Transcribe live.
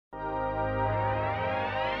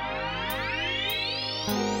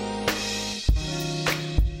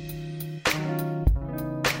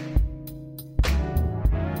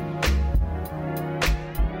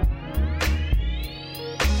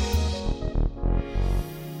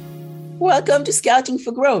Welcome to Scouting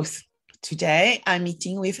for Growth. Today, I'm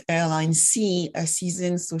meeting with Erlijn Sie, a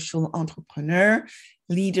seasoned social entrepreneur,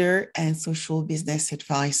 leader, and social business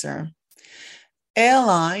advisor.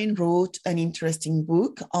 Erlijn wrote an interesting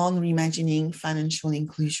book on reimagining financial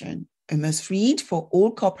inclusion, a must-read for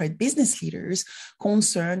all corporate business leaders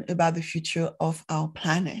concerned about the future of our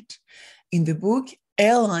planet. In the book,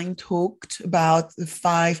 Erlijn talked about the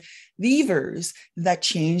 5 levers that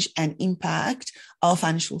change and impact our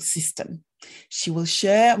financial system. She will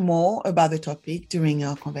share more about the topic during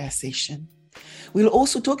our conversation. We'll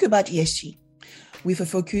also talk about ESG with a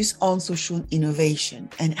focus on social innovation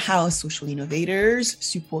and how social innovators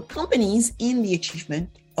support companies in the achievement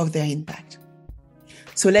of their impact.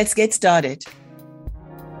 So let's get started.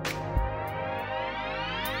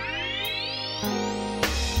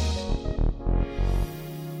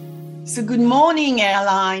 So good morning,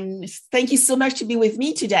 Erlijn. Thank you so much to be with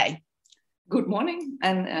me today. Good morning,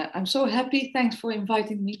 and I'm so happy. Thanks for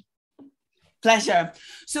inviting me. Pleasure.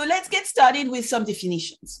 So let's get started with some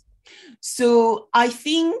definitions. So I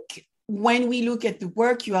think when we look at the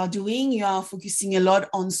work you are doing, you are focusing a lot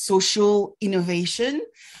on social innovation.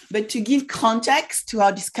 But to give context to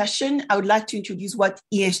our discussion, I would like to introduce what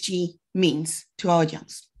ESG means to our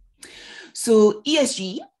audience. So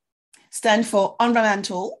ESG stands for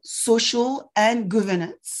environmental, social, and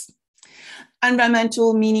governance.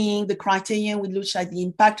 Environmental meaning the criteria would look at the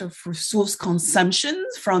impact of resource consumption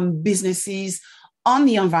from businesses on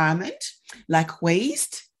the environment, like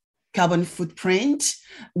waste, carbon footprint,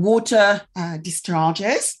 water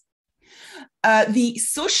discharges. The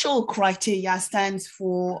social criteria stands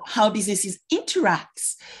for how businesses interact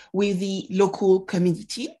with the local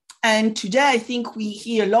community. And today, I think we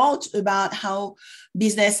hear a lot about how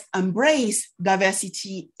business embrace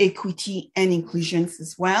diversity, equity, and inclusion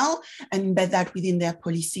as well, and embed that within their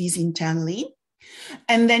policies internally.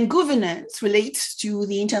 And then governance relates to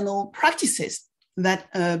the internal practices that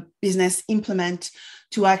a business implement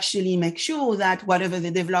to actually make sure that whatever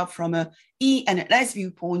they develop from a E and an S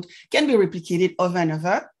viewpoint can be replicated over and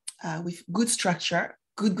over with good structure,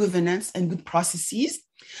 good governance, and good processes.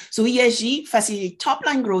 So ESG facilitates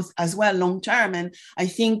top-line growth as well long-term. And I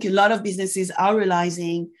think a lot of businesses are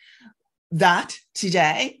realizing that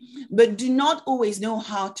today, but do not always know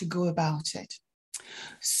how to go about it.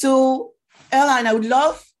 So, Erlijn, I would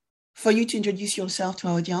love for you to introduce yourself to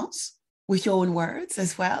our audience with your own words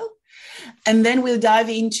as well. And then we'll dive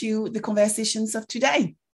into the conversations of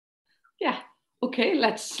today. Yeah. Okay,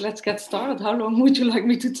 let's get started. How long would you like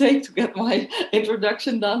me to take to get my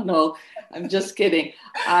introduction done? No, I'm just kidding.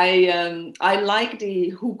 I like the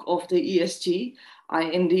hook of the ESG. I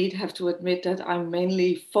indeed have to admit that I'm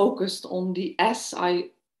mainly focused on the S. I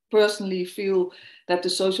personally feel that the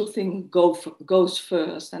social thing goes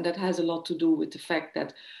first, and that has a lot to do with the fact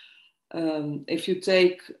that if you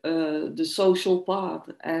take the social part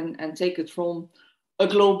and take it from a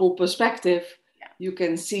global perspective, you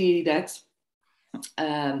can see that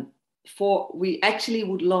we actually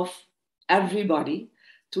would love everybody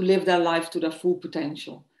to live their life to their full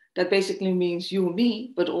potential. That basically means you and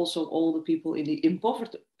me, but also all the people in the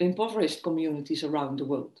impoverished communities around the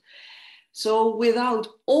world. So without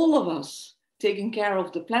all of us taking care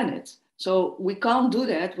of the planet, so we can't do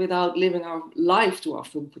that without living our life to our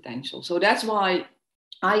full potential. So that's why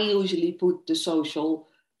I usually put the social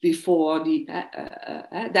before the,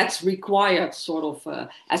 that's required sort of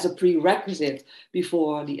as a prerequisite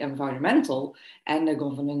before the environmental and the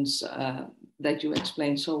governance that you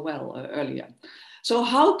explained so well earlier. So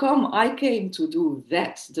how come I came to do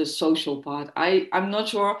that, the social part? I'm not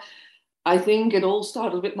sure. I think it all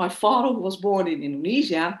started with my father, who was born in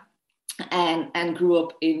Indonesia and grew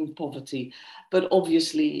up in poverty. But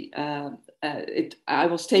obviously, I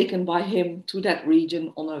was taken by him to that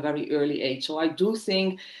region on a very early age. So I do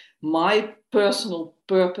think my personal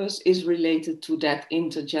purpose is related to that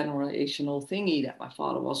intergenerational thingy that my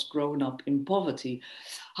father was grown up in poverty.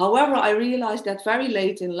 However, I realized that very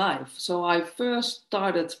late in life. So I first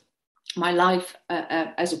started my life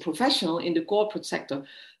as a professional in the corporate sector.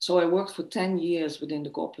 So I worked for 10 years within the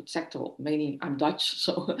corporate sector. Mainly, I'm Dutch,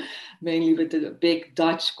 so mainly with the big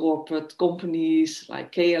Dutch corporate companies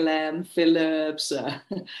like KLM, Philips,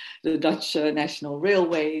 the Dutch National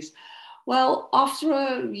Railways. Well, after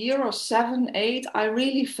a year or 7, 8, I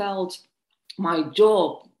really felt my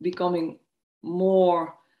job becoming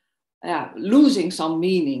more, losing some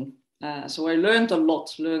meaning. So I learned a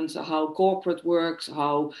lot, learned how corporate works,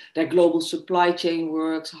 how their global supply chain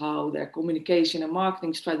works, how their communication and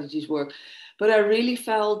marketing strategies work. But I really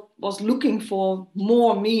was looking for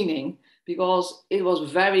more meaning because it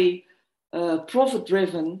was very profit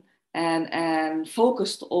driven and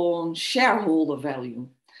focused on shareholder value.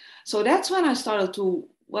 So that's when I started to,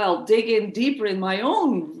 dig in deeper in my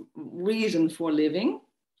own reason for living.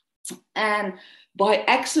 And by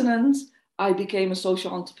accident, I became a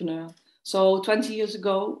social entrepreneur. So 20 years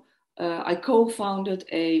ago, I co-founded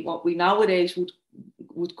what we nowadays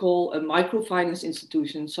would call a microfinance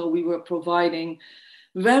institution. So we were providing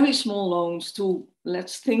very small loans to,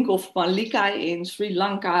 let's think of Malika in Sri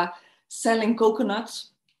Lanka selling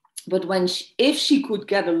coconuts. But if she could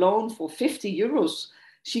get a loan for 50 euros,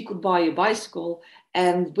 she could buy a bicycle.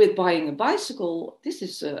 And with buying a bicycle, this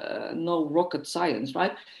is no rocket science,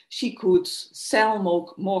 right? She could sell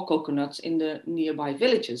more coconuts in the nearby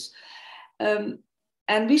villages.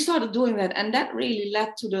 And we started doing that. And that really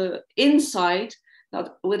led to the insight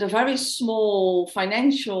that with a very small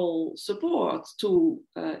financial support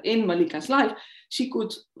in Malika's life,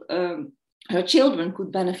 her children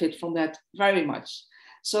could benefit from that very much.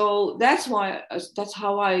 So that's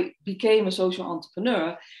how I became a social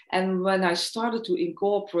entrepreneur. And when I started to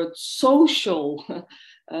incorporate social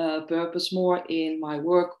purpose more in my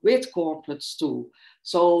work with corporates too.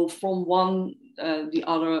 So from one, the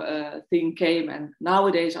other thing came. And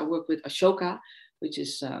nowadays I work with Ashoka, which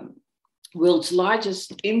is world's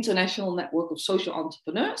largest international network of social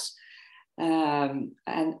entrepreneurs. And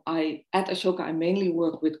at Ashoka, I mainly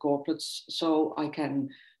work with corporates so I can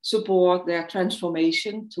support their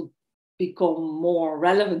transformation to become more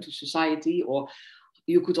relevant to society, or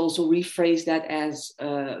you could also rephrase that as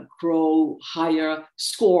grow higher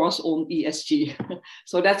scores on ESG.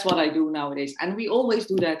 So that's what I do nowadays. And we always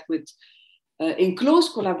do that in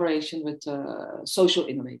close collaboration with social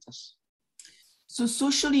innovators. So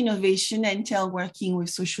social innovation entails working with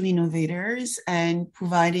social innovators and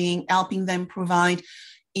helping them provide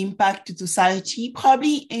impact to society,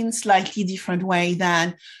 probably in slightly different way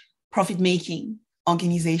than profit-making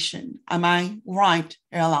organization. Am I right,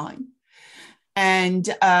 Erlijn? And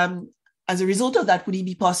as a result of that, would it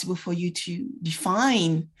be possible for you to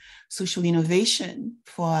define social innovation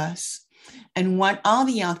for us? And what are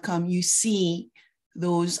the outcomes you see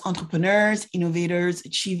those entrepreneurs, innovators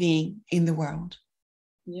achieving in the world?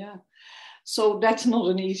 Yeah, so that's not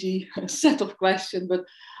an easy set of questions, but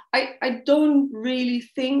I don't really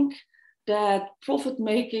think that profit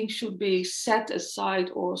making should be set aside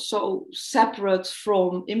or so separate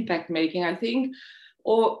from impact making. I think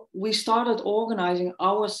we started organizing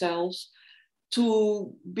ourselves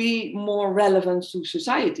to be more relevant to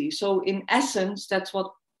society. So in essence, that's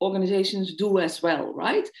what organizations do as well,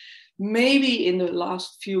 right? Maybe in the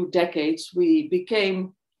last few decades, we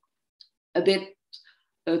became a bit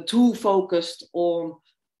too focused on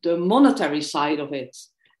the monetary side of it.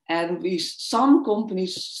 And some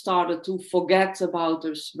companies started to forget about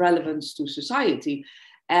this relevance to society.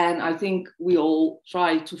 And I think we all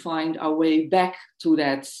try to find our way back to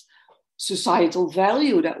that societal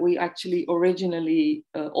value that we actually originally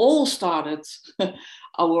all started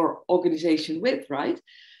our organization with, right?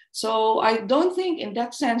 So I don't think in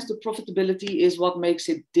that sense the profitability is what makes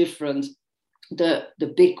it different,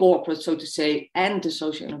 the big corporate, so to say, and the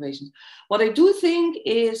social innovations. What I do think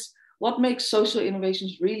is what makes social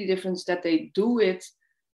innovations really different is that they do it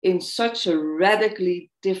in such a radically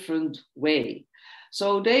different way.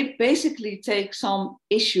 So they basically take some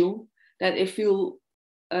issue that they feel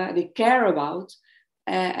they care about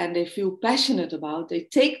and they feel passionate about. They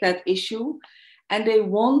take that issue and they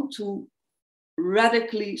want to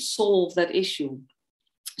radically solve that issue.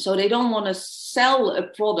 So they don't want to sell a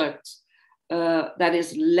product that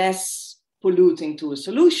is less polluting to a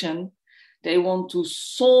solution. They want to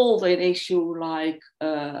solve an issue like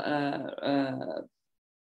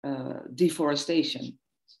deforestation.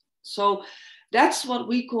 So that's what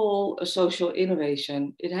we call a social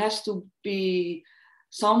innovation. It has to be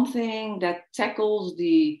something that tackles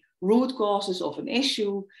the root causes of an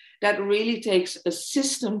issue, that really takes a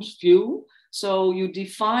systems view. So you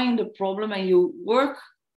define the problem and you work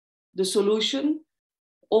the solution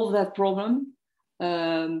of that problem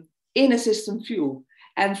in a system view.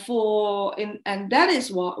 And that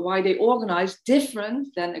is why they organize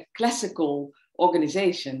different than a classical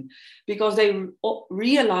organization, because they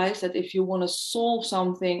realize that if you want to solve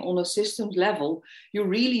something on a systems level, you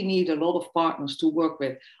really need a lot of partners to work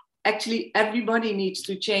with. Actually, everybody needs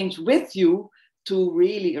to change with you to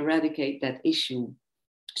really eradicate that issue.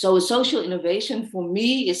 So a social innovation for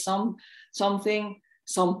me is something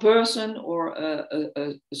some person or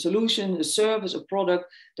a solution, a service, a product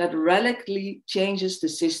that radically changes the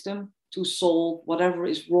system to solve whatever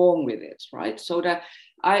is wrong with it, right? So that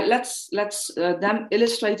let's then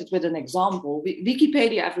illustrate it with an example.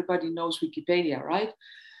 Wikipedia, everybody knows Wikipedia, right?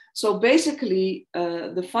 So basically,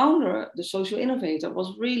 the founder, the social innovator,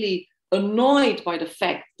 was really annoyed by the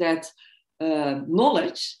fact that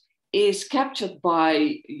knowledge is captured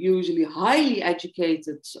by usually highly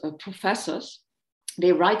educated professors.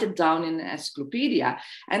 They write it down in an encyclopedia,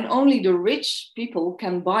 and only the rich people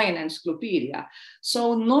can buy an encyclopedia.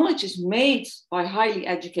 So knowledge is made by highly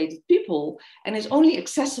educated people and is only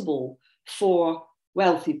accessible for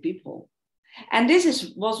wealthy people. And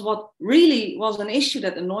this was what really was an issue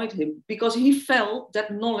that annoyed him, because he felt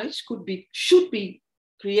that knowledge should be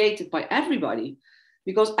created by everybody,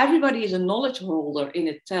 because everybody is a knowledge holder in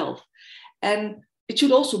itself. And it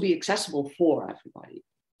should also be accessible for everybody.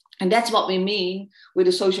 And that's what we mean with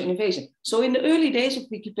the social innovation. So in the early days of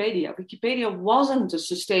Wikipedia, Wikipedia wasn't a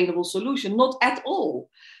sustainable solution, not at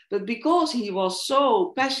all. But because he was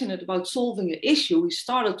so passionate about solving an issue, he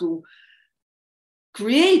started to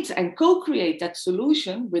create and co-create that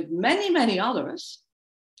solution with many, many others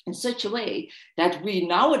in such a way that we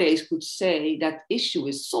nowadays could say that issue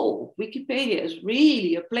is solved. Wikipedia is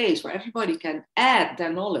really a place where everybody can add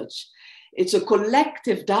their knowledge. It's a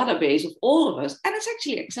collective database of all of us, and it's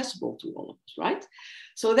actually accessible to all of us, right?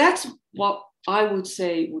 So that's what I would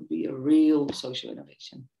say would be a real social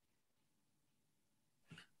innovation.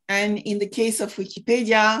 And in the case of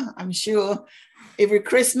Wikipedia, I'm sure every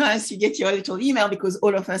Christmas you get your little email, because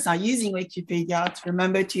all of us are using Wikipedia, to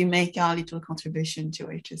remember to make our little contribution to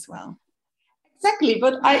it as well. Exactly,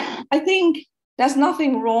 but I think there's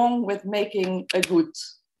nothing wrong with making a good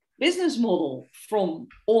business model from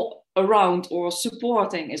all around or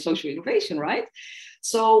supporting a social innovation, right?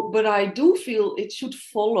 So, but I do feel it should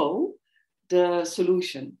follow the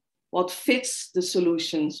solution, what fits the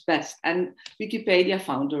solutions best. And Wikipedia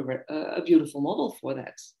found a beautiful model for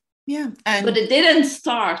that. Yeah. But it didn't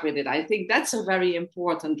start with it. I think that's a very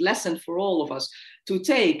important lesson for all of us to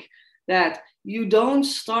take, that you don't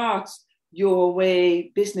start your way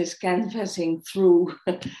business canvassing through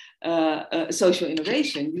social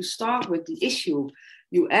innovation. You start with the issue.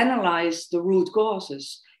 You analyze the root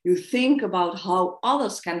causes. You think about how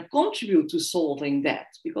others can contribute to solving that,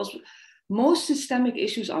 because most systemic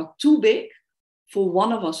issues are too big for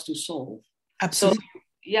one of us to solve. Absolutely.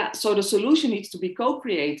 So the solution needs to be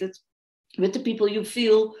co-created with the people you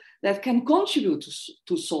feel that can contribute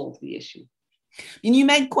to solve the issue. And you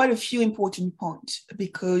made quite a few important points,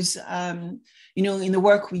 because, in the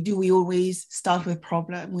work we do, we always start with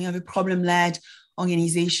problem. We have a problem-led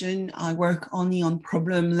organization. I work only on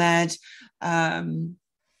problem-led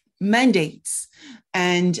mandates.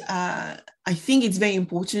 And I think it's very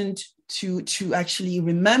important to actually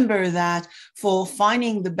remember that for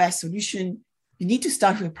finding the best solution, you need to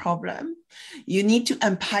start with a problem. You need to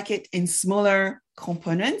unpack it in smaller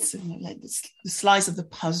components, like the slice of the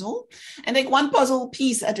puzzle, and take one puzzle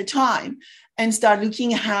piece at a time, and start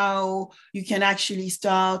looking how you can actually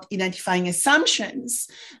start identifying assumptions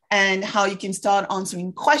and how you can start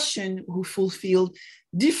answering questions who fulfill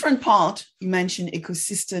different part. You mentioned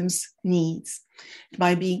ecosystems needs. It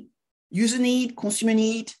might be user need, consumer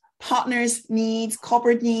need, partners' needs,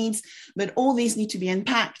 corporate needs, but all these need to be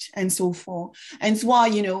unpacked and so forth. And it's why,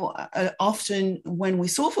 often when we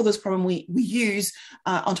solve for this problem, we use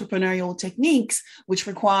entrepreneurial techniques, which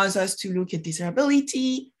requires us to look at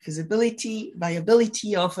desirability, feasibility,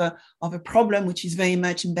 viability of a problem, which is very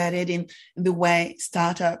much embedded in the way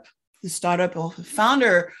the startup or the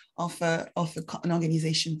founder of an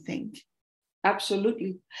organization think.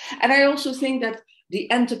 Absolutely. And I also think that the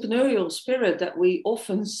entrepreneurial spirit that we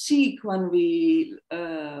often seek when we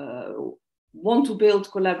want to build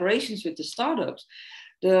collaborations with the startups,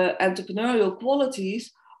 the entrepreneurial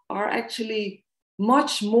qualities are actually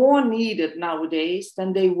much more needed nowadays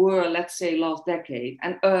than they were, let's say, last decade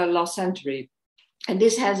and last century. And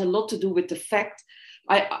this has a lot to do with the fact,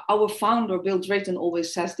 our founder, Bill Drayton,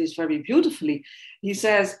 always says this very beautifully. He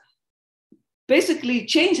says, basically,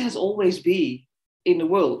 change has always been in the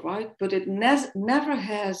world, right? But it never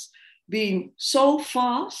has been so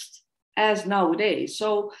fast as nowadays.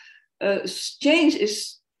 So change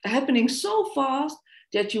is happening so fast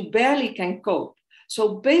that you barely can cope.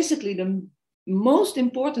 So basically, the most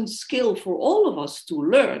important skill for all of us to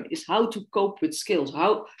learn is how to cope with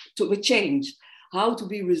with change, how to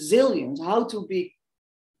be resilient, how to be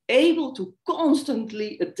able to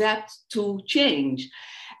constantly adapt to change.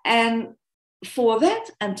 And for that,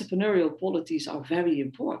 entrepreneurial qualities are very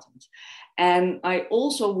important. And I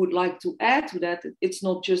also would like to add to that, it's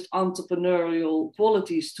not just entrepreneurial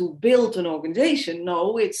qualities to build an organization.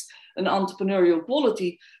 No, it's an entrepreneurial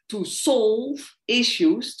quality to solve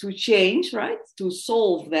issues, to change, right? To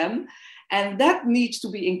solve them. And that needs to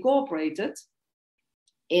be incorporated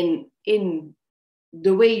in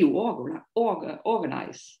the way you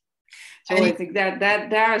organize. So I think that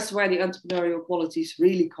there's where the entrepreneurial qualities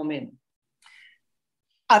really come in.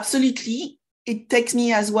 Absolutely. It takes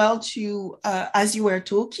me as well to, as you were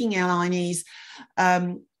talking, Erlijn, is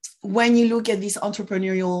when you look at this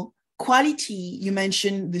entrepreneurial quality, you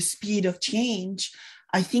mentioned the speed of change.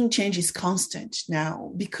 I think change is constant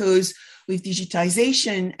now, because with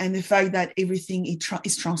digitization and the fact that everything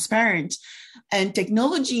is transparent, and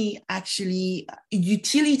technology, actually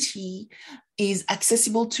utility is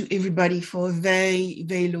accessible to everybody for a very,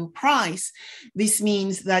 very low price. This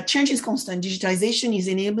means that change is constant. Digitization is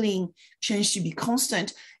enabling change to be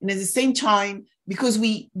constant. And at the same time, because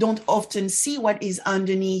we don't often see what is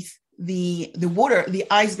underneath the water, the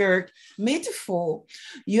iceberg metaphor,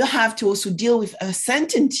 you have to also deal with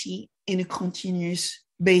uncertainty in a continuous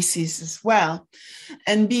basis as well.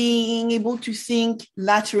 And being able to think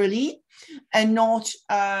laterally and not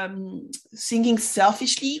thinking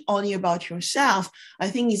selfishly only about yourself, I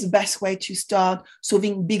think is the best way to start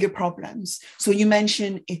solving bigger problems. So you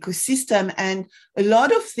mentioned ecosystem, and a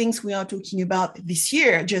lot of things we are talking about this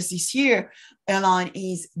year, just this year, Erlijn,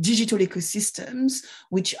 is digital ecosystems,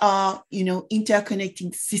 which are,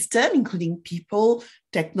 interconnecting systems, including people,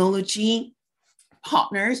 technology,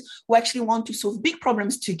 partners who actually want to solve big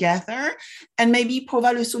problems together and maybe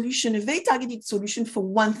provide a solution, a very targeted solution for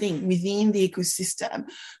one thing within the ecosystem.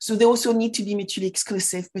 So they also need to be mutually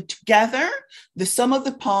exclusive, but together, the sum of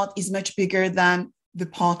the part is much bigger than the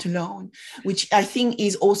part alone, which I think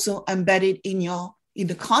is also embedded in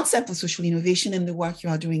the concept of social innovation and the work you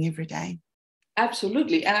are doing every day.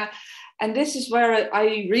 Absolutely. And this is where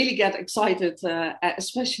I really get excited,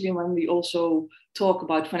 especially when we also talk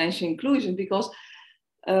about financial inclusion, because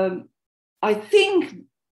I think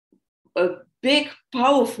big,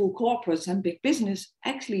 powerful corporates and big business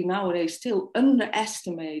actually nowadays still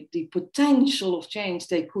underestimate the potential of change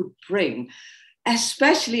they could bring,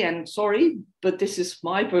 especially, and sorry, but this is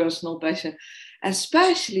my personal passion,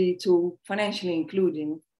 especially to financially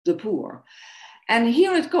including the poor. And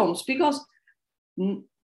here it comes, because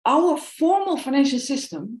our formal financial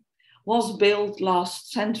system was built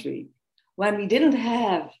last century when we didn't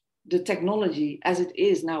have the technology as it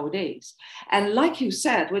is nowadays. And like you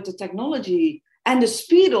said, with the technology and the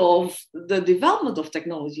speed of the development of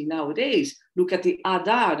technology nowadays, look at the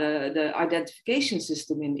Aadhaar, the identification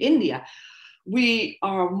system in India, we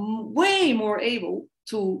are way more able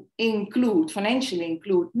to financially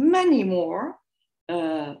include many more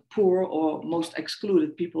poor or most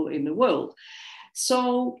excluded people in the world.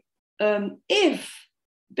 So if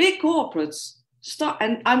big corporates start,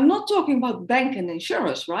 and I'm not talking about bank and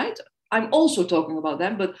insurers, right? I'm also talking about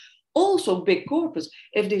them, but also big corporates,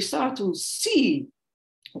 if they start to see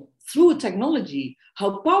through technology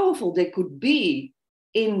how powerful they could be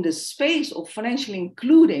in the space of financially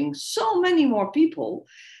including so many more people,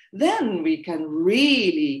 then we can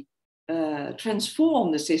really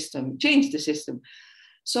transform the system, change the system.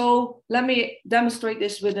 So let me demonstrate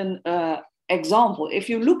this with an example. If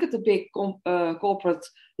you look at the big corporate,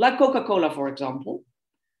 like Coca-Cola, for example,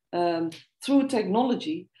 through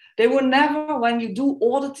technology, they were never, when you do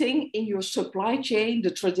auditing in your supply chain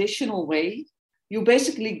the traditional way, you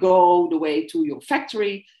basically go the way to your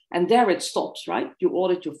factory and there it stops, right? You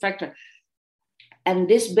audit your factory. And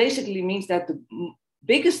this basically means that the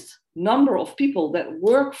biggest number of people that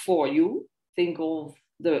work for you, think of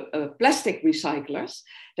the plastic recyclers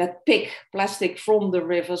that pick plastic from the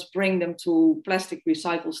rivers, bring them to plastic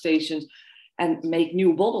recycle stations and make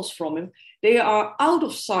new bottles from them, they are out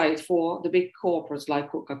of sight for the big corporates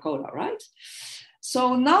like Coca-Cola, right?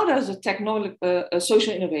 So now there's a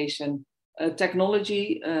social innovation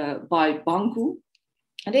technology by Banku,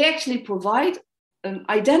 and they actually provide an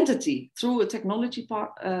identity through a technology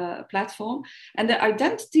platform, and the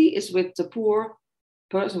identity is with the poor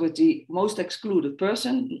person, with the most excluded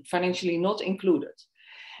person, financially not included.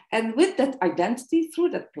 And with that identity through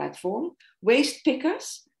that platform, waste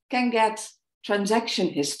pickers can get transaction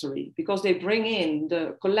history because they bring in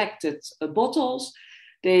the collected bottles,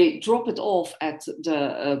 they drop it off at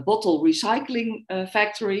the bottle recycling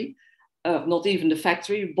factory, not even the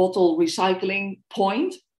factory, bottle recycling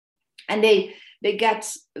point, and they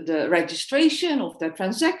get the registration of their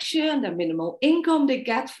transaction, the minimal income they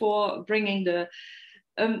get for bringing the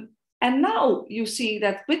And now you see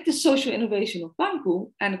that with the social innovation of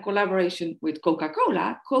Banco and a collaboration with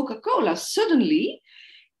Coca-Cola, Coca-Cola suddenly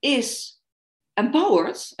is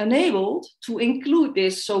empowered, enabled to include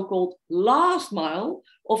this so-called last mile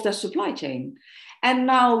of their supply chain. And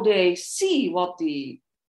now they see what the,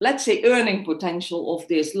 let's say, earning potential of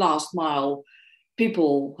this last mile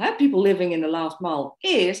people living in the last mile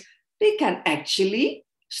is. They can actually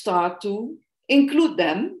start to include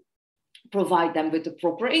them, provide them with the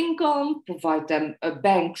proper income, provide them,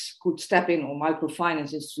 banks could step in, or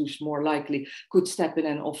microfinance institutions more likely could step in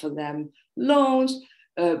and offer them loans.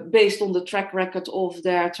 Based on the track record of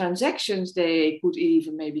their transactions, they could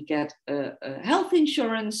even maybe get a health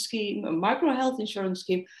insurance scheme, a micro health insurance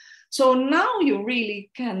scheme. So now you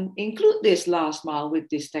really can include this last mile with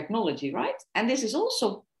this technology, right? And this is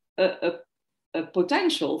also a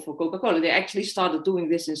potential for Coca-Cola. They actually started doing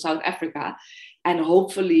this in South Africa, and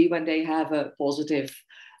hopefully when they have a positive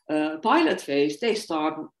pilot phase, they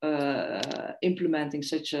start implementing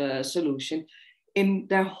such a solution in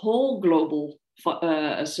their whole global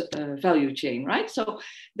value chain, right? So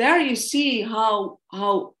there you see how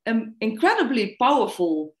incredibly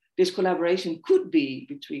powerful this collaboration could be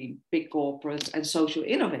between big corporates and social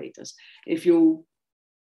innovators. If you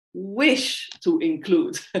wish to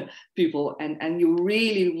include people and you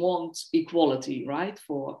really want equality, right,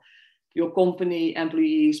 for your company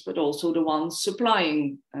employees, but also the ones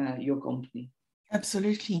supplying your company.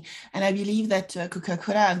 Absolutely. And I believe that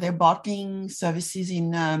Coca-Cola have their bottling services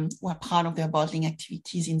in, part of their bottling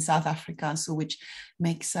activities in South Africa, so which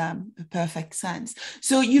makes perfect sense.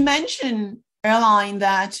 So you mentioned, Erlijn,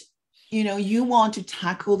 that you want to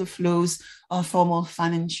tackle the flows of formal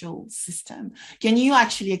financial system. Can you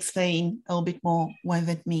actually explain a little bit more what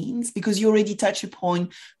that means? Because you already touched upon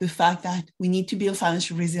the fact that we need to build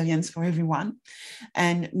financial resilience for everyone,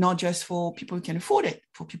 and not just for people who can afford it,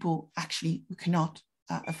 for people actually who cannot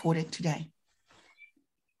afford it today.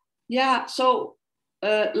 Yeah, so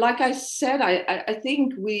like I said, I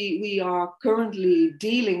think we are currently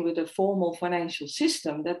dealing with a formal financial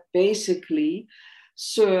system that basically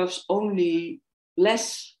serves only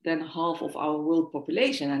less than half of our world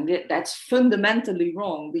population. And that's fundamentally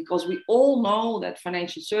wrong, because we all know that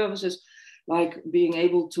financial services, like being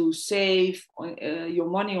able to save your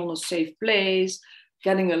money on a safe place,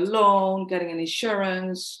 getting a loan, getting an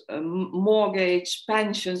insurance, a mortgage,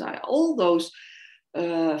 pensions, all those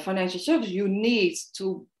financial services you need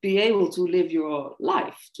to be able to live your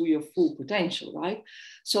life to your full potential, right?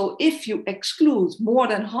 So if you exclude more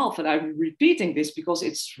than half, and I'm repeating this because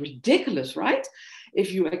it's ridiculous, right?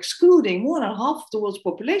 If you're excluding more than half of the world's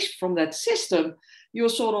population from that system, you're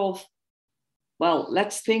sort of, well,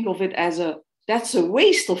 let's think of it as that's a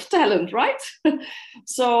waste of talent, right?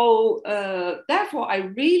 So therefore, I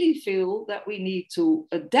really feel that we need to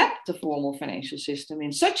adapt the formal financial system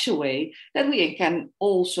in such a way that we can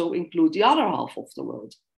also include the other half of the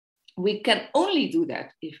world. We can only do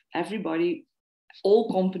that if everybody, all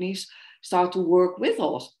companies, start to work with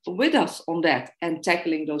us on that and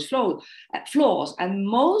tackling those flaws. And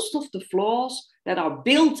most of the flaws that are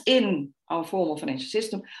built in our formal financial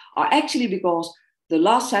system are actually because the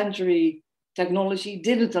last century technology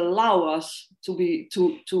didn't allow us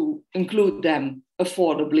to include them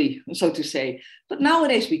affordably, so to say. But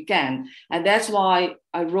nowadays we can. And that's why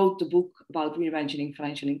I wrote the book about Reimagining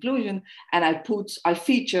Financial Inclusion. And I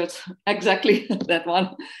featured exactly that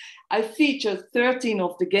one. I featured 13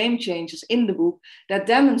 of the game changers in the book that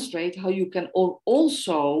demonstrate how you can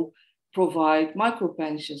also provide micro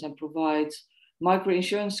pensions and provide micro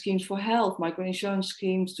insurance schemes for health, micro insurance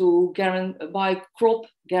schemes to buy crop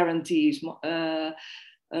guarantees,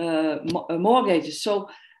 mortgages. So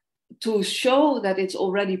to show that it's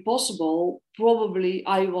already possible, probably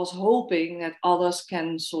I was hoping that others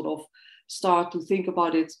can sort of start to think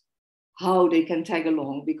about it, how they can tag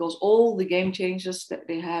along, because all the game changers, that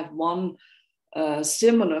they have one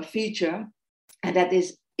similar feature, and that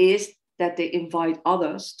is that they invite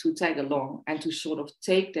others to tag along and to sort of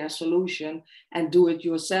take their solution and do it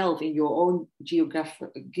yourself in your own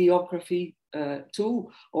geography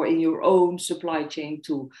too, or in your own supply chain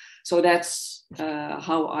too. So that's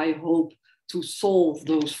how I hope to solve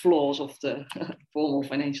those flaws of the formal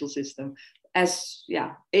financial system, as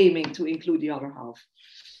aiming to include the other half.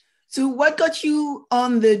 So what got you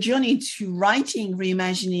on the journey to writing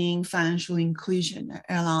Reimagining Financial Inclusion,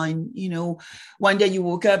 Erlijn? One day you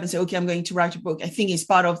woke up and said, okay, I'm going to write a book. I think it's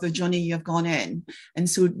part of the journey you have gone in. And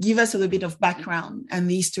so give us a little bit of background and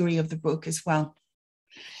the history of the book as well.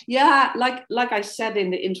 Yeah, like I said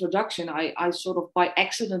in the introduction, I sort of by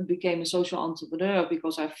accident became a social entrepreneur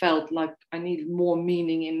because I felt like I needed more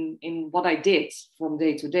meaning in what I did from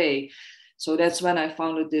day to day. So that's when I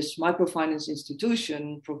founded this microfinance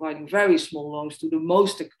institution, providing very small loans to the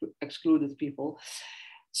most excluded people.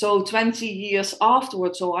 So 20 years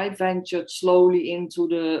afterwards, so I ventured slowly into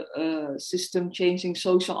the system-changing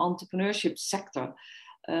social entrepreneurship sector.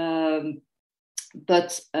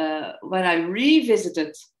 But when I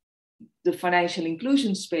revisited the financial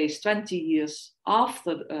inclusion space 20 years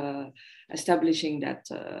after establishing that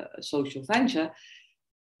social venture,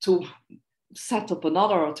 to set up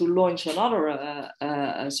another or to launch another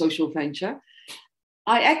social venture,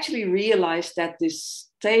 I actually realized that this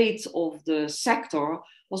state of the sector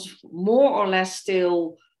was more or less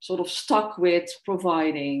still sort of stuck with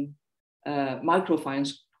providing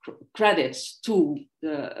microfinance credits to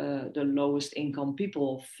the lowest income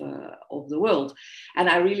people of the world. And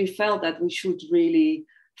I really felt that we should really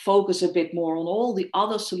focus a bit more on all the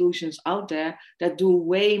other solutions out there that do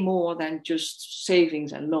way more than just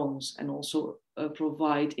savings and loans, and also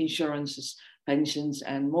provide insurances, pensions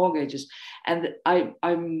and mortgages. And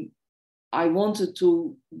I wanted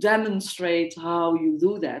to demonstrate how you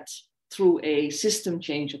do that through a system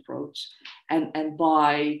change approach, and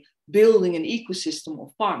by building an ecosystem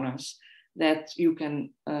of partners that you can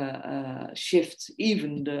shift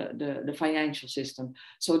even the financial system.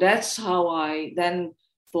 So that's how I then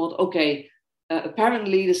thought, okay,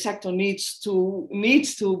 apparently the sector needs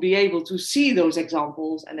to be able to see those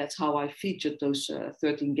examples, and that's how I featured those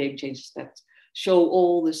 13 game changers that show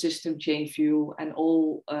all the system change view and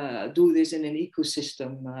all do this in an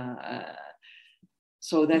ecosystem.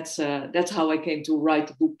 So that's how I came to write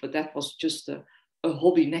the book, but that was just a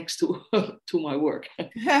hobby next to to my work.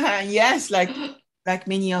 Yes, like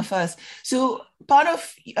many of us. So part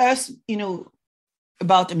of us,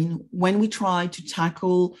 when we try to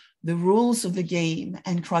tackle the rules of the game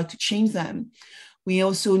and try to change them, we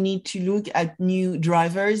also need to look at new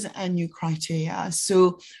drivers and new criteria. So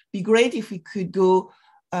it'd be great if we could go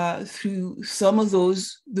through some of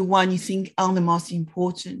those, the one you think are the most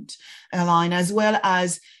important, Erlijn, as well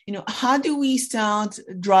as, how do we start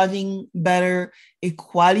driving better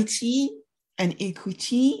equality and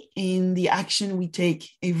equity in the action we take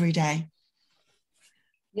every day?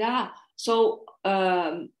 Yeah, so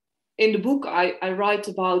in the book, I write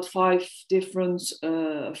about 5 different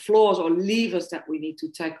flaws or levers that we need to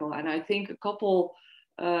tackle. And I think a couple,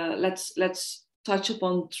 let's touch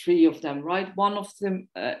upon 3 of them, right? One of them,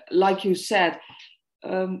 like you said,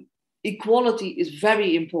 equality is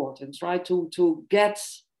very important, right? To get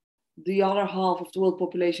the other half of the world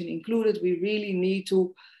population included, we really need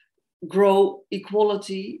to grow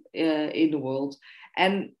equality in the world.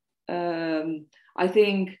 And I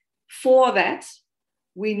think for that,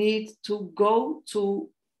 we need to go to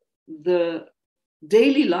the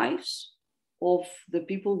daily lives of the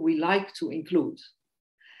people we like to include.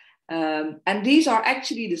 And these are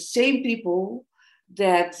actually the same people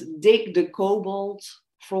that dig the cobalt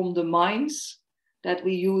from the mines that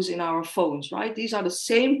we use in our phones, right? These are the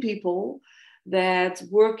same people that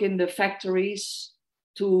work in the factories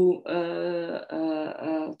to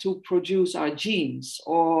produce our genes,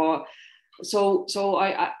 or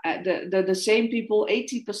the same people.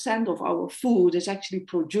 80% of our food is actually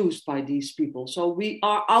produced by these people. So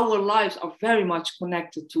our lives are very much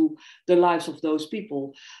connected to the lives of those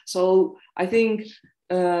people. So I think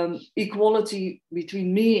equality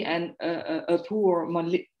between me and a poor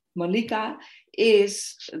Malika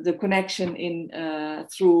is the connection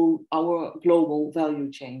through our global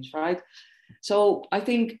value change, right? So I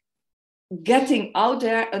think getting out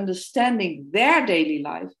there, understanding their daily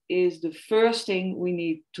life is the first thing we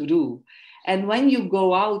need to do. And when you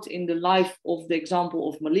go out in the life of the example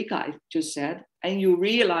of Malika, I just said, and you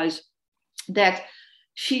realize that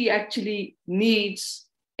she actually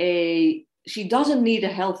she doesn't need a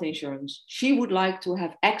health insurance. She would like to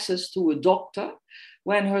have access to a doctor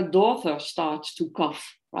when her daughter starts to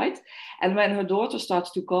cough, right? And when her daughter starts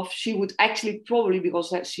to cough, she would actually probably,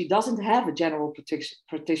 because she doesn't have a general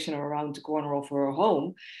practitioner around the corner of her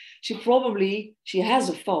home, she has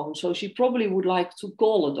a phone, so she probably would like to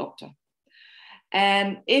call a doctor.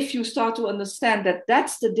 And if you start to understand that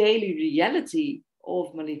that's the daily reality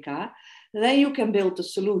of Malika, then you can build a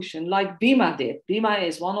solution like Bima did. Bima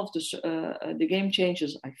is one of the game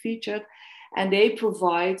changers I featured, and they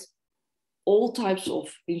provide all types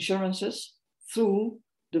of insurances through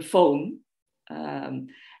the phone.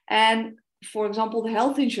 And for example, the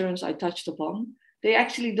health insurance I touched upon, they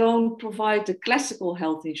actually don't provide the classical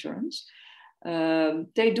health insurance.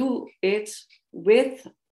 They do it with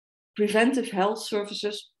preventive health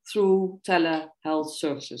services through telehealth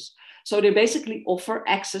services. So they basically offer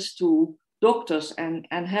access to doctors and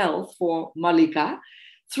health for Malika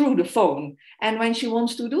through the phone. And when she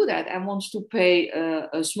wants to do that and wants to pay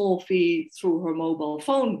a small fee through her mobile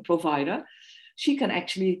phone provider, she can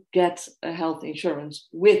actually get a health insurance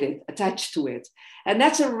with it, attached to it. And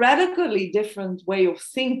that's a radically different way of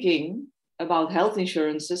thinking about health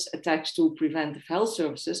insurances attached to preventive health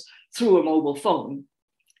services through a mobile phone.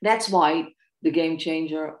 That's why the game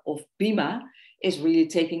changer of Bima is really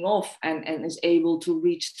taking off and is able to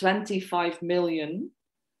reach 25 million,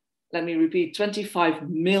 let me repeat, 25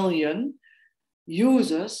 million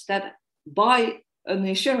users that buy an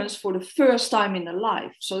insurance for the first time in their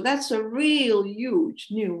life. So that's a real huge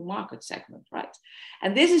new market segment, right?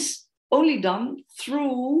 And this is only done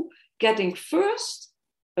through getting first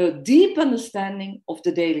a deep understanding of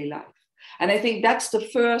the daily life. And I think that's the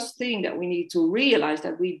first thing that we need to realize,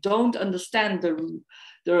 that we don't understand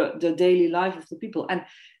the daily life of the people. And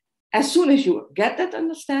as soon as you get that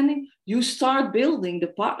understanding, you start building the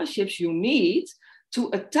partnerships you need to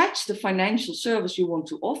attach the financial service you want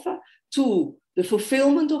to offer to the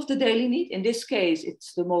fulfillment of the daily need. In this case,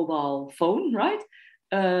 it's the mobile phone, right?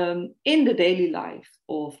 In the daily life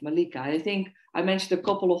of Malika. I think I mentioned a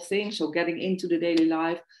couple of things. So getting into the daily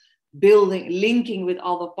life, linking with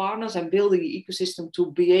other partners and building the ecosystem to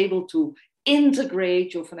be able to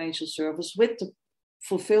integrate your financial service with the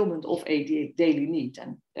fulfillment of a daily need.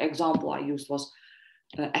 And the example I used was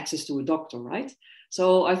access to a doctor, right?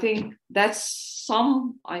 So I think that's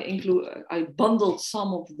I bundled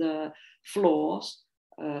some of the flaws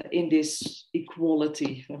in this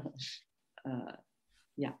equality.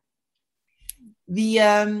 Yeah.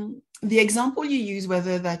 The example you use,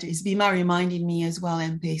 whether that is Bima, reminded me as well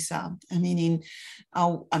M-Pesa. I mean,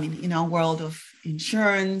 in our world of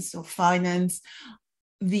insurance or finance,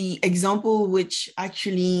 the example which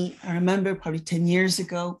actually I remember probably 10,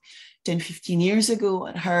 15 years ago,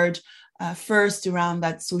 I heard first around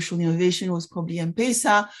that social innovation was probably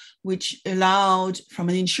M-Pesa, which allowed, from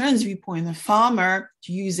an insurance viewpoint, a farmer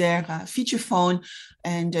to use their feature phone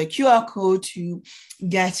and a QR code to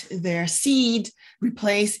get their seed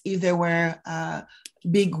replaced if there were a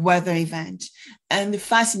big weather event. And the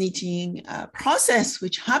fascinating process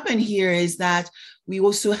which happened here is that we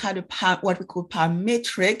also had what we call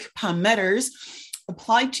parameters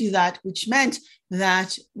applied to that, which meant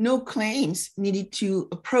that no claims needed to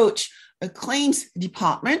approach a claims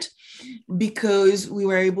department, because we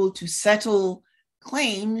were able to settle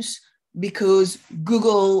claims because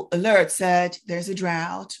Google alert said there's a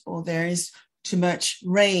drought or there is too much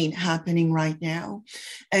rain happening right now.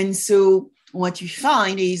 And so what you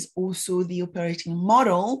find is also the operating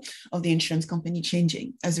model of the insurance company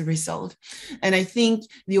changing as a result. And I think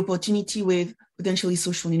the opportunity with potentially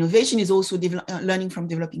social innovation is also learning from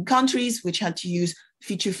developing countries, which had to use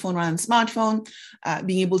feature phone rather than smartphone,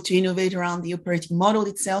 being able to innovate around the operating model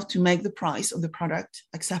itself to make the price of the product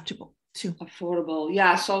acceptable too. Affordable.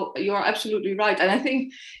 Yeah, so you're absolutely right. And I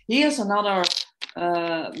think here's another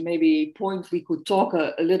maybe point we could talk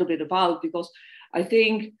a little bit about, because I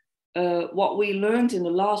think what we learned in the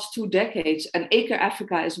last 2 decades, and Acre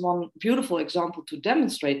Africa is one beautiful example to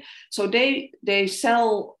demonstrate. So they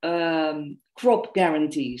sell crop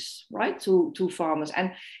guarantees, right, to farmers,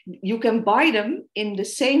 and you can buy them in the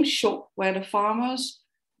same shop where the farmers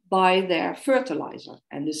buy their fertilizer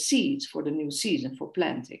and the seeds for the new season for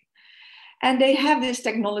planting. And they have this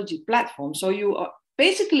technology platform, so you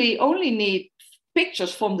basically only need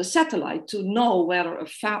pictures from the satellite to know whether a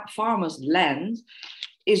farmer's land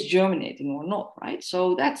is germinating or not, right?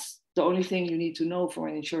 So that's the only thing you need to know for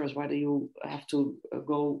an insurance, whether you have to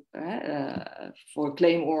go for a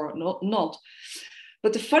claim or not.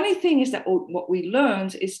 But the funny thing is that what we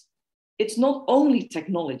learned is it's not only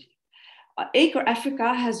technology. Acre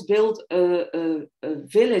Africa has built a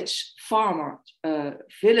village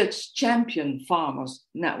champion farmers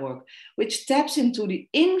network, which taps into the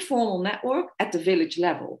informal network at the village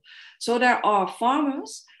level. So there are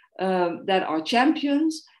farmers that are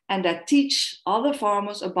champions and that teach other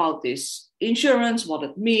farmers about this insurance, what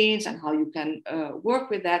it means and how you can work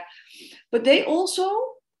with that. But they also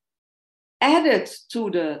added to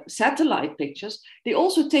the satellite pictures, they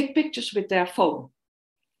also take pictures with their phone.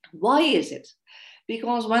 Why is it?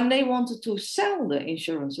 Because when they wanted to sell the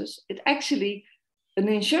insurances, an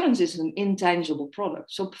insurance is an intangible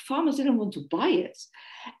product. So farmers didn't want to buy it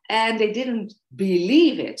and they didn't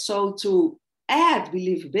believe it. So to add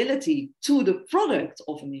believability to the product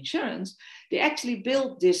of an insurance, they actually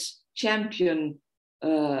built this champion,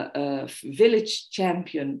 village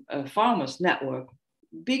champion farmers network,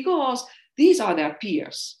 because these are their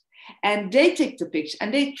peers. And they take the picture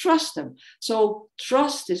and they trust them. So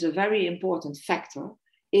trust is a very important factor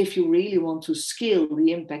if you really want to scale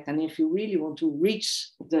the impact and if you really want to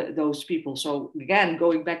reach those people. So again,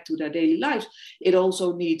 going back to their daily lives, it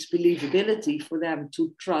also needs believability for them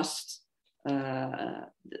to trust the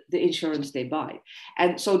insurance they buy.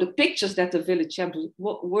 And so the pictures that the village champions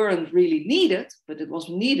weren't really needed, but it was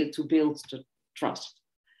needed to build the trust.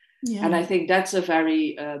 Yeah. And I think that's a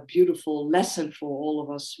very beautiful lesson for all of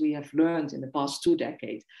us. We have learned in the past 2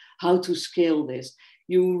 decades how to scale this.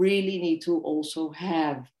 You really need to also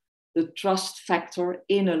have the trust factor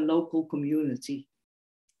in a local community.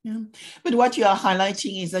 Yeah. But what you are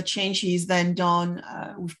highlighting is that change is then done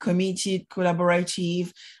with committed,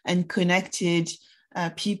 collaborative, and connected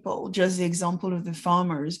people. Just the example of the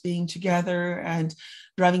farmers being together and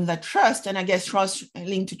driving that trust, and I guess trust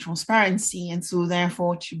linked to transparency, and so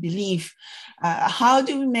therefore to belief. How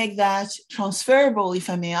do we make that transferable, if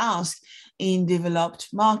I may ask, in developed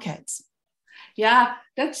markets? Yeah,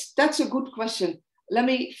 that's a good question. Let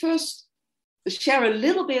me first share a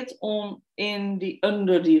little bit in the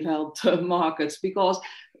underdeveloped markets, because,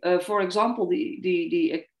 for example,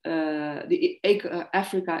 the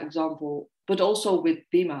Africa example, but also with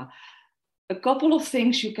BIMA, a couple of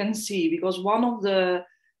things you can see, because one of the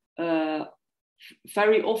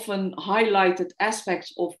very often highlighted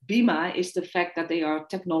aspects of BIMA is the fact that they are a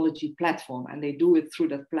technology platform and they do it through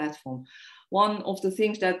that platform. One of the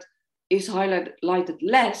things that is highlighted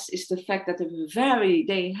less is the fact that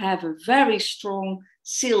they have a very strong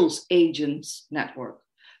sales agents network.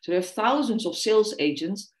 So they have thousands of sales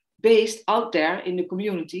agents based out there in the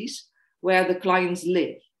communities where the clients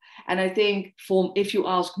live. And I think if you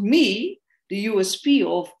ask me, the USP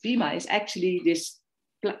of BIMA is actually this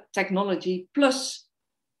technology plus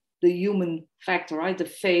the human factor, right? The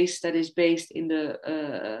face that is based in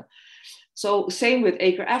the... So same with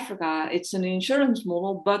Acre Africa, it's an insurance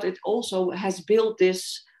model, but it also has built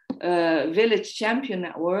this village champion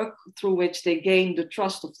network through which they gain the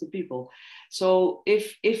trust of the people. So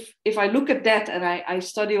if I look at that and I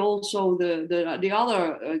study also the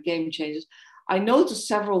other game changers, I notice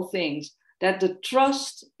several things, that the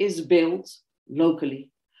trust is built locally.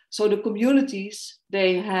 So the communities,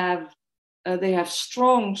 they have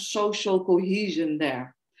strong social cohesion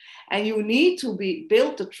there. And you need to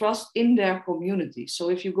build the trust in their community. So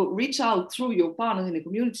if you reach out through your partners in the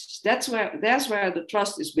communities, that's where the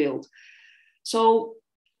trust is built. So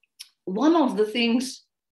one of the things,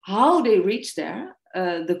 how they reach there,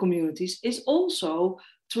 the communities, is also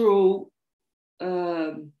through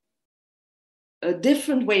a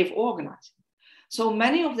different way of organizing. So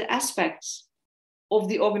many of the aspects of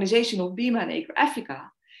the organization of BIMA and Acre Africa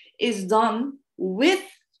is done with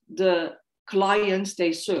the clients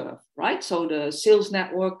they serve, right? So the sales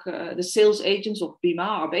network, the sales agents of BIMA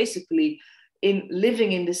are basically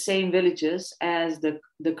living in the same villages as the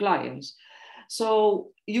clients. So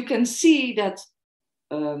you can see that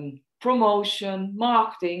promotion,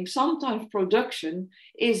 marketing, sometimes production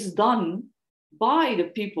is done by the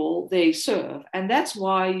people they serve. And that's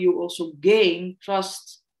why you also gain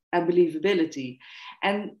trust and believability.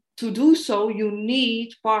 And to do so, you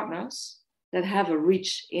need partners that have a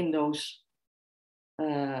reach in those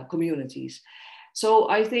communities. So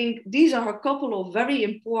I think these are a couple of very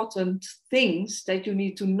important things that you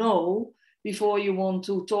need to know before you want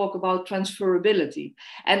to talk about transferability.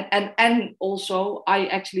 And also, I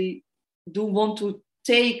actually do want to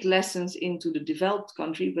take lessons into the developed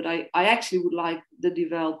country, but I actually would like the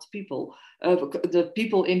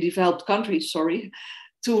people in developed countries,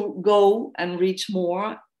 to go and reach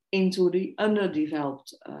more into the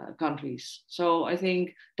underdeveloped countries. So I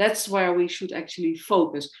think that's where we should actually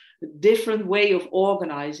focus, a different way of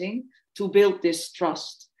organizing to build this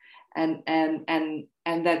trust. And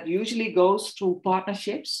that usually goes through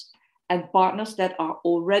partnerships and partners that are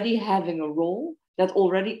already having a role, that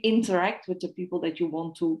already interact with the people that you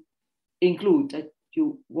want to include, that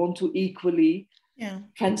you want to equally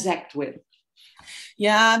transact with.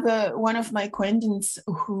 Yeah, one of my acquaintances,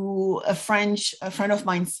 a friend of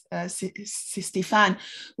mine, Stéphane,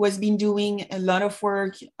 who has been doing a lot of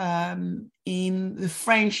work in the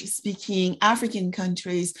French-speaking African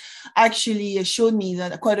countries, actually showed me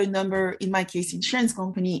that quite a number, in my case, insurance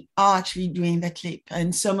company, are actually doing that leap.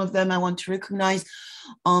 And some of them I want to recognize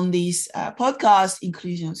on this podcast,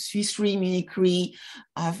 including Swiss Re, Munich Re.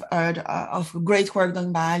 I've heard of great work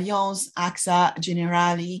done by Allianz, AXA,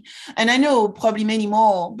 Generali, and I know probably many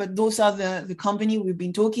more, but those are the company we've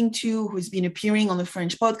been talking to, who's been appearing on the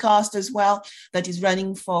French podcast as well, that is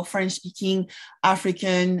running for French-speaking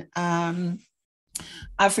African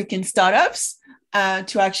startups.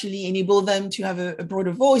 to actually enable them to have a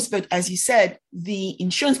broader voice. But as you said, the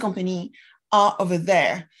insurance company are over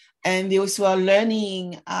there. And they also are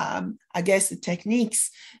learning, I guess, the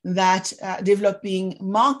techniques that developing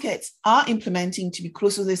markets are implementing to be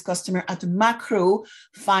closer to this customer at a macro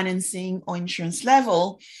financing or insurance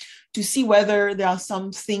level, to see whether there are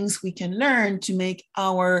some things we can learn to make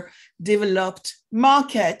our developed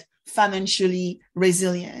market financially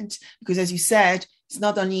resilient. Because as you said, it's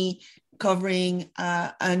not only covering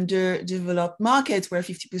underdeveloped markets where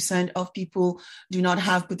 50% of people do not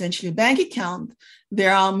have potentially a bank account.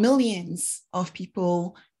 There are millions of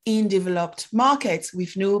people in developed markets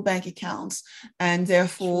with no bank accounts and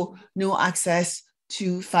therefore no access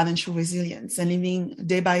to financial resilience and living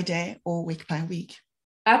day by day or week by week.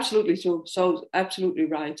 Absolutely true. So absolutely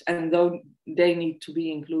right. And though they need to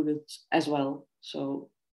be included as well.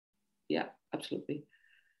 So yeah, absolutely.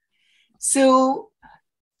 So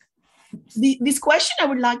this question I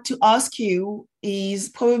would like to ask you is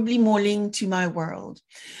probably more linked to my world.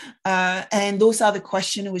 And those are the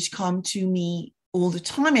questions which come to me all the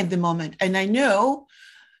time at the moment. And I know,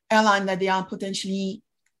 Erlijn, that they are potentially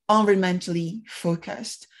environmentally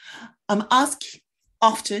focused. I'm asked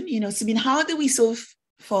often, Sabine, how do we solve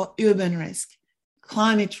for urban risk,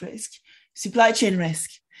 climate risk, supply chain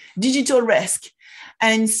risk, digital risk?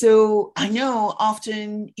 And so I know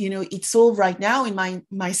often, it's solved right now in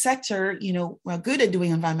my sector, we're good at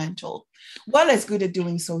doing environmental, well as good at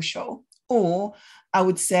doing social, or I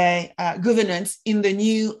would say governance in a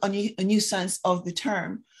new sense of the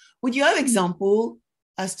term. Would you have an example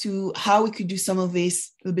as to how we could do some of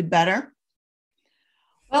this a little bit better?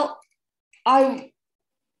 Well,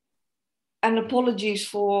 and apologies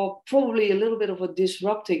for probably a little bit of a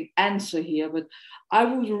disrupting answer here, but I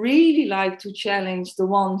would really like to challenge the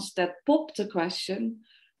ones that popped the question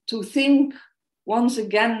to think once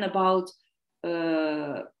again about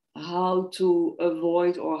how to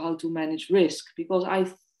avoid or how to manage risk. Because I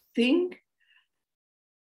think,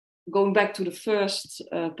 going back to the first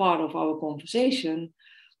part of our conversation,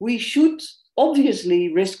 we should,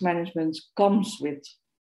 obviously, risk management comes with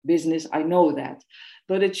business, I know that.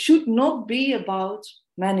 But it should not be about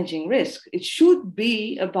managing risk. It should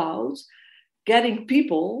be about getting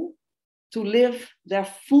people to live their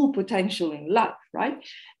full potential in life, right?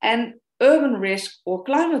 And urban risk or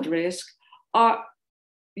climate risk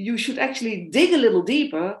you should actually dig a little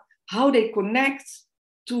deeper how they connect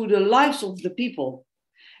to the lives of the people.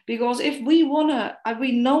 Because if we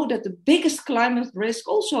know that the biggest climate risk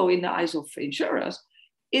also in the eyes of insurers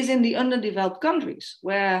is in the underdeveloped countries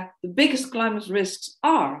where the biggest climate risks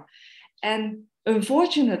are. And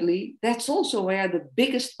unfortunately, that's also where the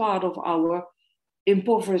biggest part of our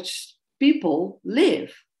impoverished people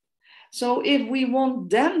live. So if we want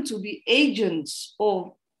them to be agents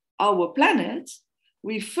of our planet,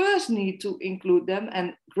 we first need to include them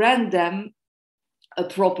and grant them a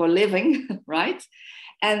proper living, right?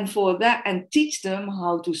 And for that, and teach them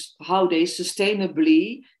how they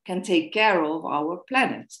sustainably can take care of our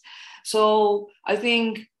planet. So I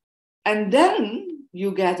think, and then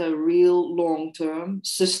you get a real long-term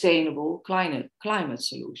sustainable climate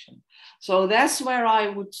solution. So that's where I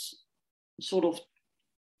would sort of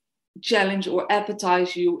challenge or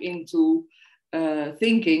appetize you into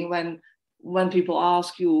thinking when people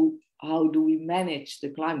ask you, how do we manage the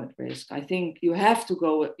climate risk? I think you have to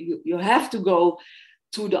go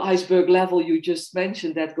to the iceberg level you just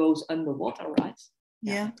mentioned that goes underwater, right?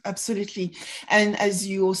 Yeah, absolutely. And as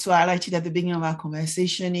you also highlighted at the beginning of our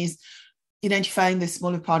conversation, is identifying the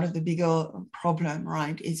smaller part of the bigger problem,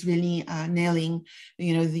 right? It's really nailing,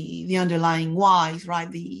 the underlying whys,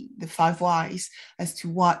 right? The 5 whys as to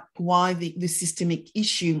why the systemic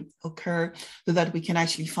issue occur, so that we can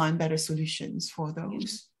actually find better solutions for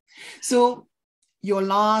those. So your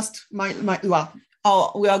last,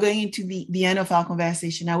 we are going into the end of our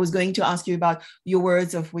conversation. I was going to ask you about your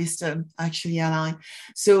words of wisdom, actually, Erlijn.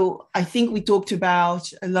 So I think we talked about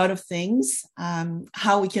a lot of things,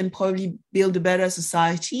 how we can probably build a better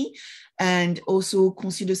society and also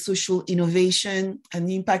consider social innovation and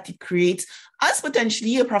the impact it creates as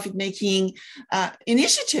potentially a profit-making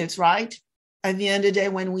initiatives, right? At the end of the day,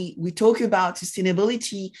 when we talk about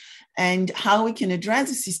sustainability and how we can address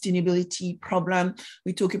the sustainability problem,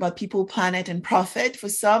 we talk about people, planet, and profit for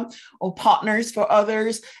some, or partners for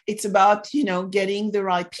others. It's about, getting the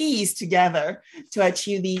right piece together to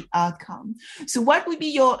achieve the outcome. So what would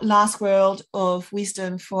be your last word of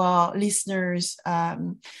wisdom for our listeners,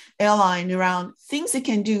 Erlijn, around things they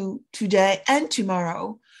can do today and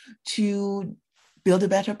tomorrow to build a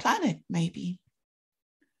better planet, maybe?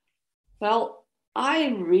 Well, I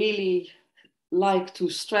really like to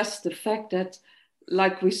stress the fact that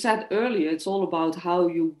like we said earlier, it's all about how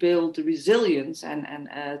you build the resilience and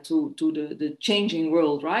to the changing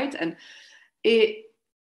world, right? And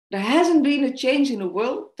there hasn't been a change in the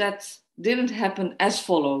world that didn't happen as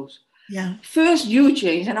follows. Yeah. First, you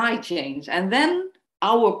change and I change, and then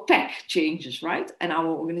our pack changes, right? And our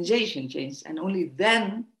organization changes, and only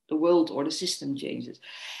then the world or the system changes.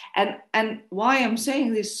 And why I'm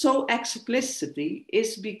saying this so explicitly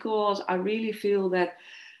is because I really feel that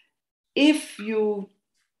if you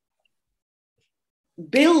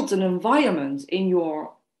build an environment in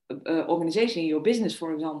your organization, in your business,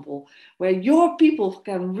 for example, where your people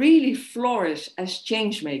can really flourish as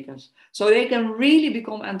change makers, so they can really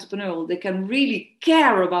become entrepreneurial, they can really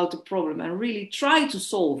care about the problem and really try to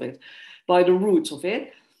solve it by the roots of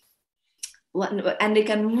it, and they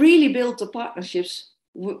can really build the partnerships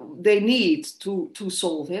they need to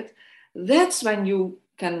solve it, that's when you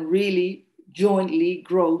can really jointly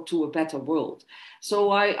grow to a better world.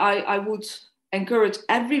 So I would encourage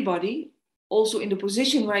everybody, also in the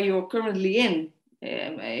position where you're currently in,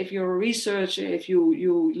 if you're a researcher, if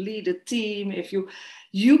you lead a team, if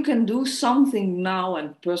you can do something now,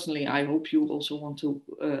 and personally I hope you also want to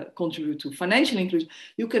contribute to financial inclusion,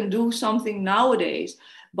 you can do something nowadays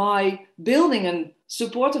by building a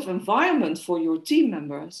supportive environment for your team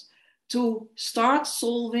members to start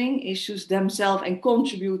solving issues themselves and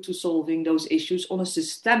contribute to solving those issues on a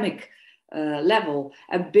systemic level,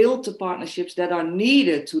 and build the partnerships that are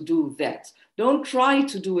needed to do that. Don't try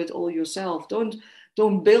to do it all yourself. Don't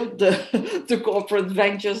build the corporate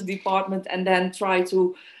ventures department and then try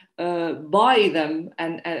to buy them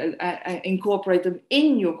and incorporate them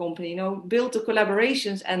in your company. Build the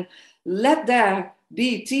collaborations and let there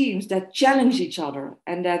be teams that challenge each other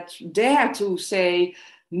and that dare to say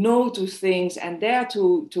no to things and dare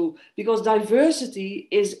to because diversity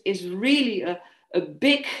is really a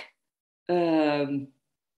big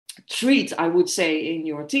treat, I would say, in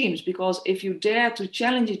your teams, because if you dare to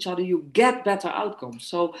challenge each other, you get better outcomes.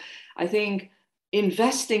 So I think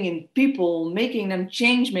investing in people, making them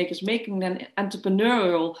change makers, making them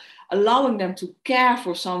entrepreneurial, allowing them to care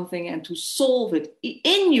for something and to solve it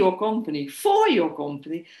in your company, for your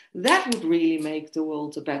company, that would really make the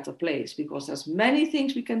world a better place, because there's many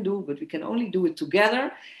things we can do, but we can only do it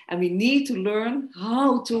together, and we need to learn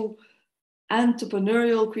how to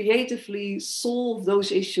entrepreneurial, creatively solve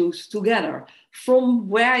those issues together from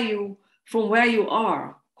where you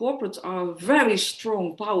are. Corporates are very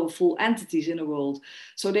strong, powerful entities in the world.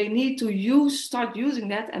 So they need to start using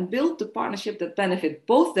that and build the partnership that benefit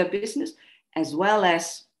both their business as well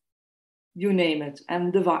as, you name it,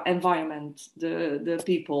 and the environment, the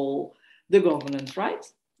people, the governance, right?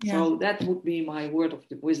 Yeah. So that would be my word of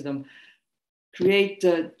wisdom. Create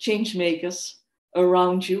the change makers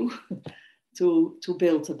around you to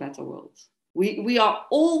build a better world. We are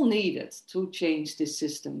all needed to change this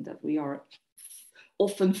system that we are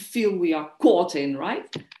often feel we are caught in, right?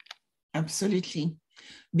 Absolutely.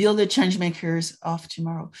 Build the change makers of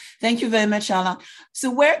tomorrow. Thank you very much, Erlijn.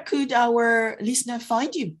 So where could our listener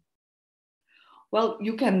find you? Well,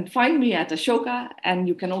 you can find me at Ashoka, and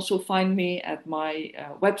you can also find me at my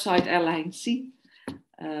website, Erlijn Sie,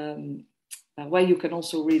 where you can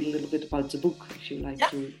also read a little bit about the book if you like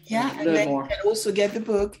to learn more. You can also get the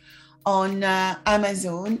book on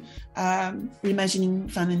Amazon, Reimagining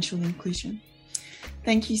Financial Inclusion.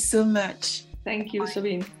 Thank you so much. Thank you,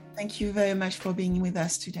 Sabine. Thank you very much for being with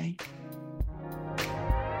us today.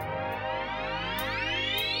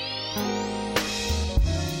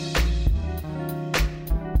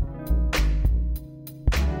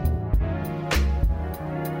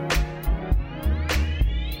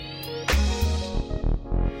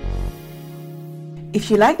 If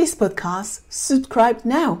you like this podcast, subscribe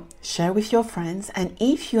now, share with your friends, and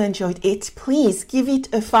if you enjoyed it, please give it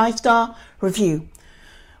a 5-star review.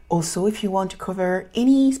 Also, if you want to cover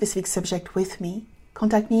any specific subject with me,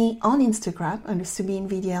 contact me on Instagram under Sabine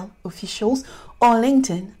VdL Officials or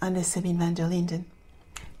LinkedIn under Sabine van der Linden.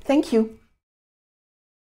 Thank you.